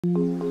Good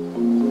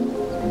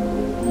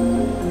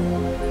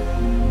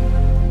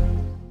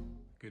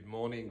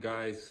morning,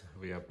 guys.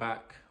 We are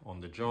back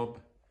on the job.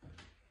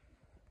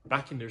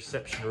 Back in the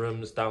reception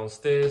rooms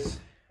downstairs.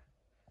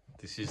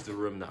 This is the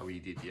room that we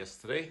did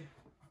yesterday.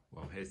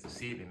 Well, here's the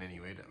ceiling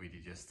anyway that we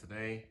did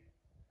yesterday,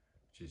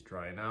 which is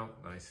drying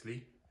out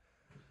nicely.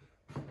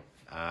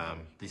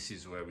 This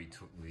is where we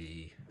took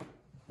the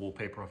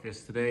wallpaper off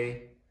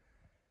yesterday.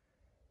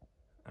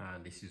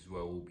 And this is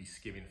where we'll be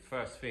skimming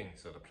first thing.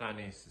 So the plan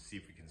is to see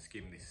if we can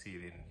skim this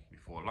ceiling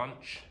before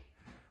lunch.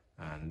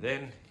 And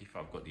then, if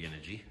I've got the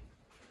energy,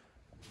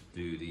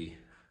 do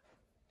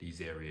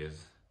these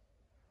areas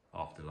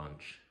after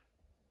lunch.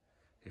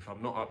 If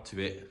I'm not up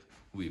to it,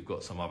 we've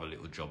got some other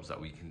little jobs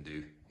that we can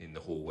do in the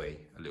hallway,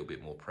 a little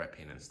bit more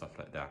prepping and stuff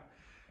like that,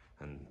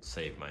 and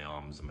save my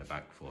arms and my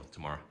back for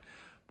tomorrow.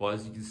 But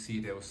as you can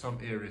see, there were some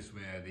areas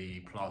where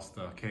the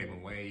plaster came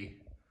away,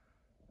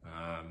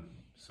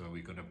 so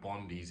we're going to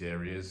bond these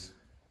areas.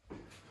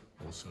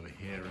 Also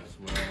here as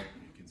well,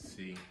 you can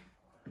see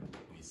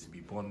it needs to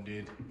be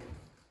bonded,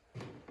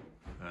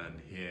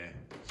 and here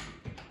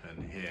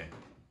and here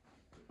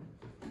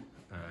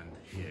and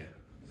here.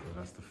 So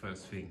that's the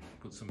first thing.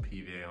 Put some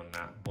PVA on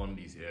that, bond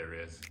these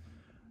areas,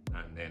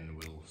 and then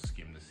we'll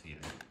skim the ceiling.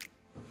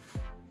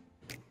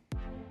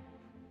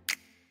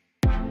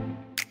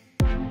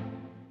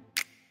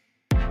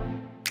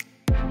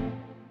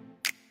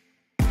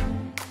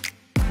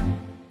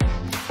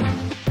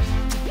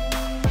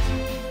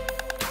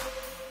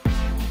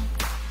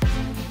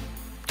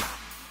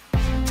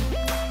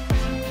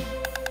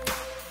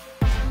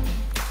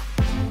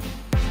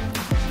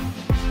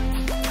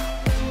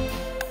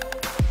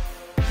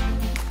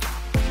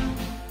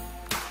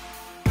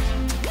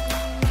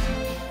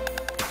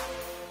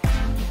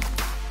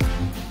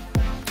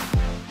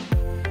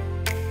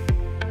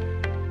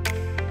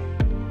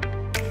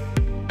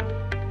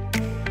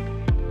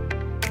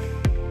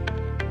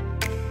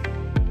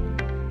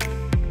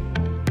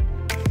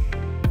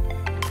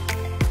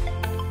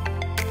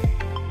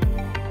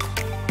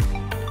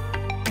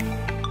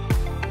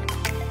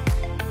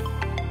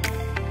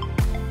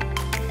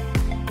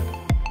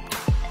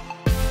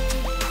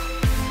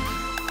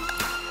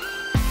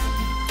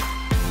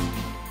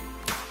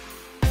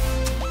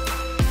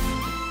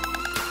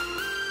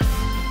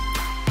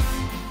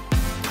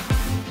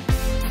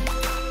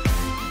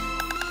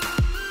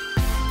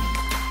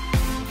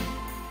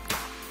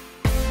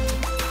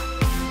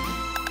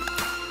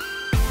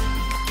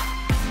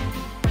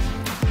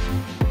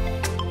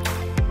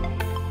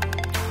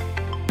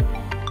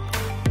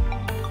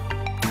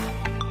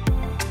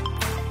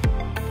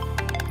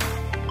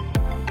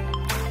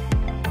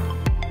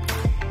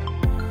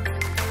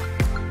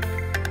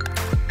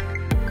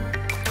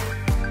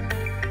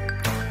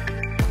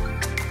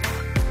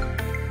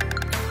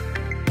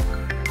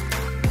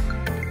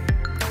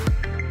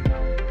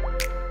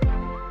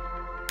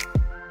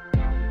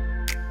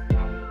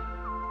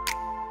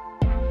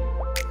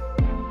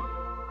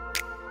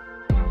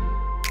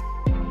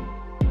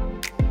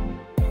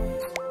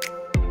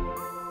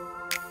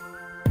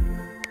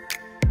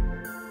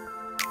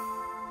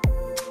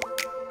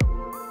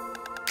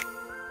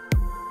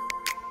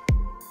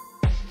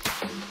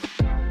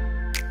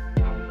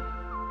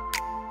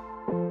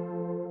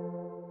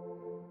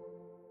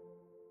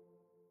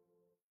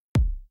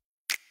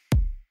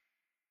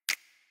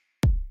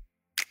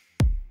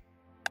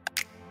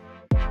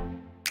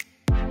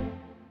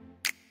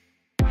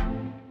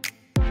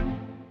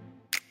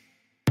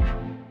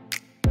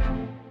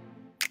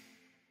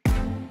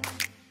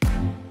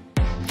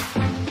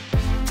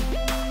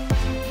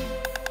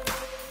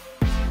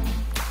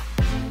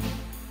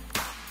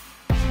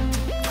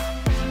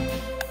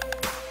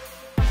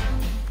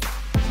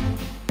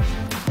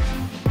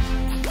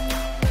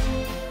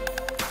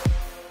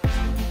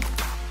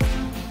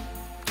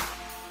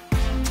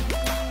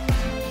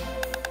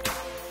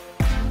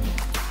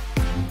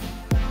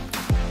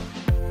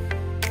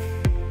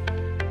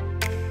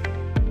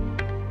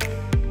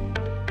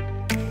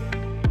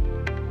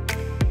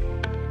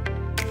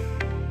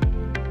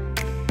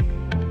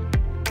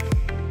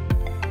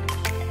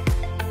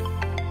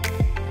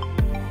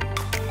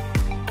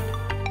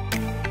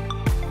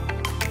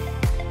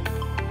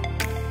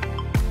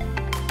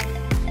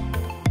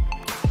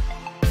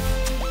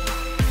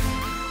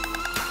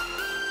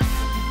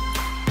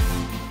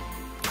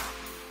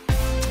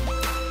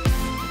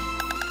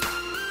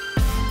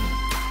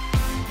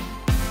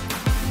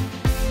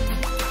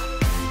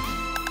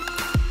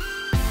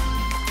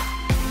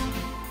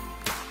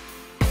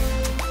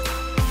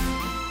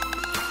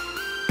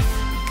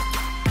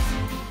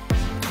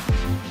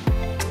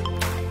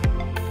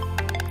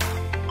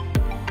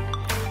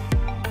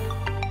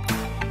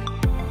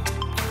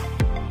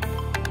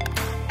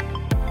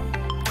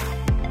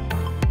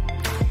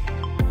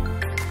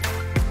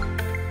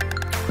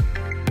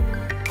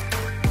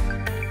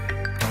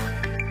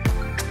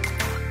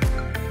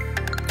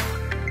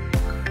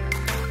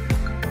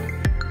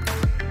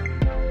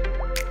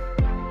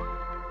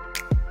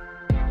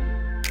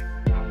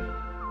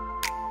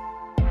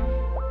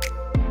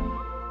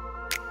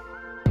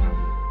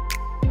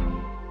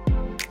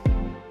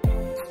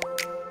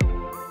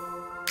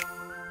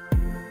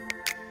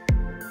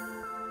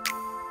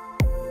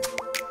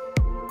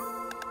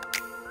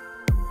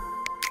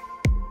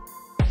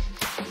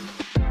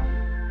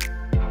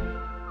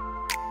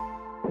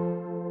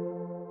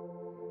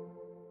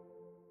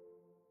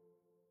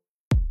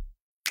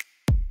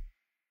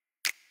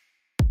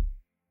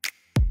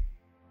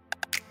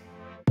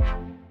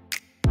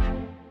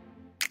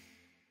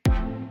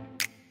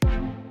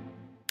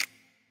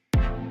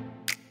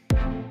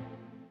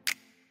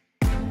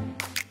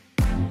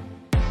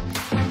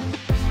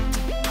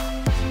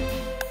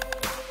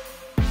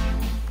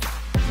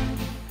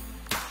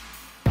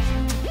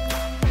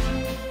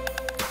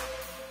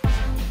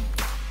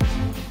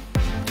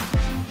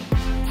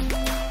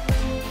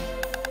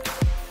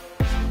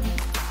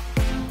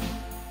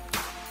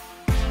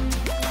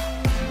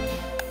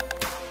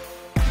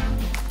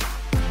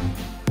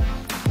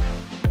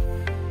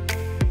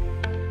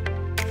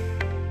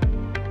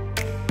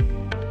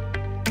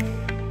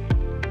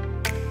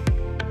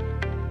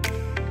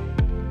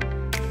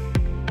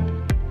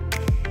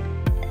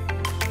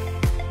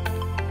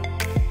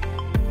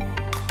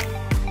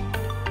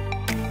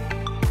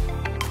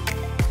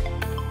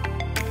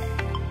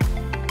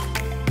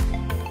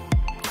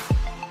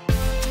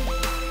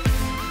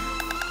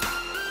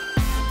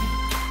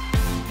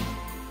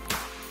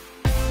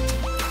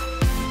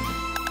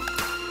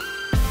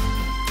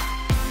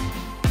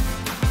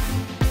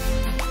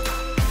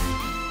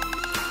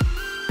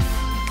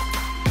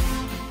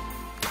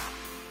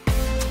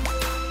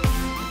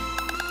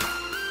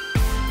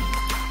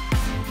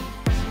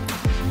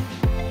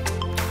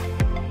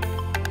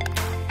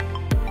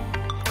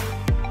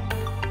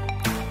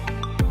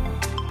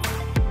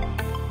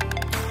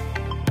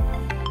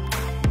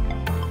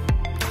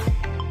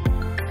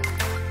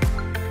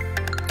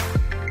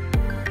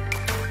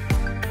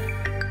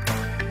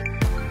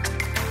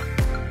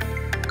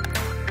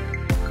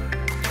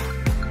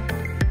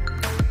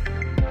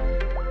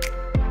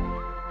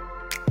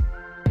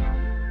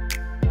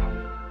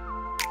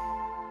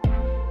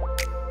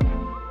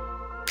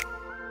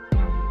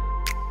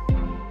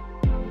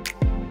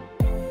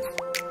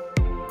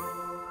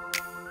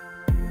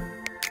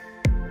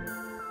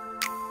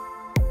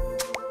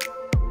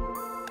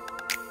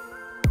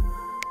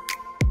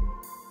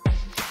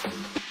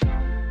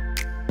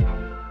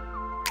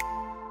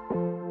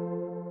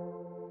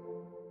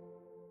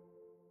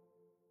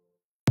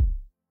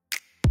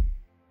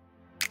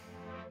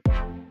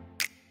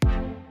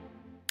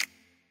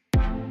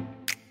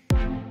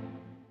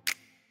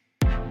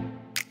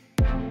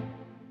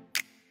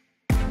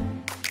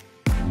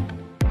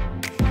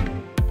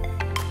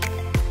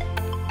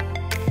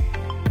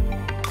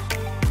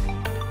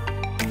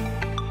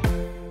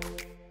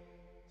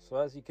 So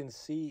as you can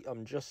see,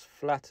 I'm just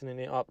flattening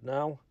it up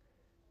now,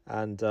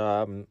 and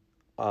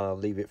I'll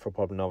leave it for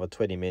probably another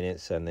 20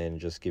 minutes and then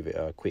just give it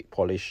a quick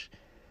polish.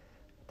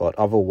 But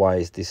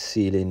otherwise, this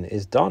ceiling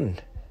is done.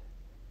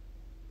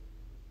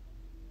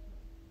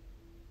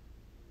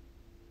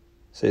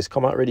 So it's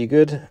come out really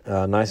good,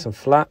 nice and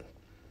flat.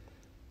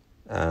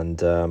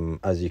 And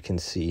as you can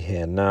see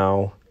here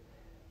now,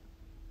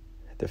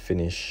 the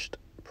finished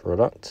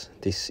product.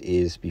 This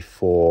is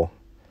before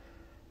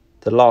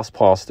the last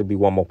pass. There'll be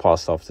one more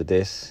pass after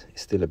this.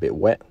 It's still a bit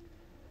wet,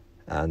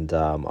 and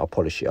I'll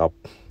polish it up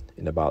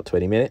in about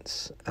 20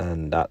 minutes,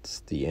 and that's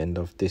the end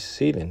of this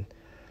ceiling.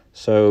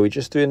 So we're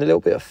just doing a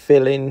little bit of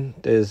filling.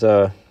 There was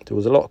a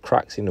lot of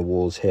cracks in the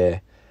walls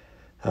here.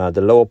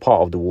 The lower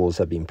part of the walls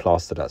have been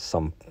plastered at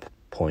some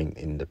point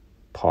in the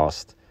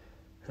past,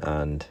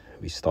 and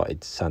we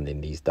started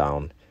sanding these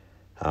down.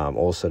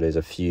 Also, there's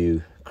a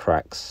few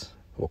cracks,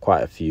 or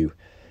quite a few,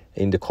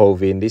 in the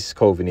coving. This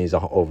coving is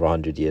over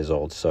 100 years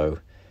old, so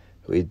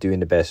we're doing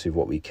the best with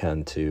what we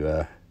can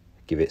to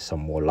give it some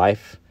more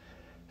life.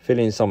 Fill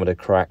in some of the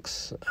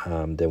cracks,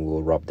 then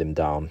we'll rub them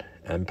down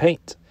and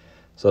paint.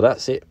 So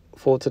that's it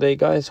for today,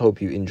 guys.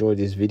 Hope you enjoyed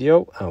this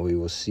video, and we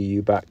will see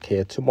you back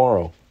here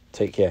tomorrow.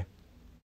 Take care.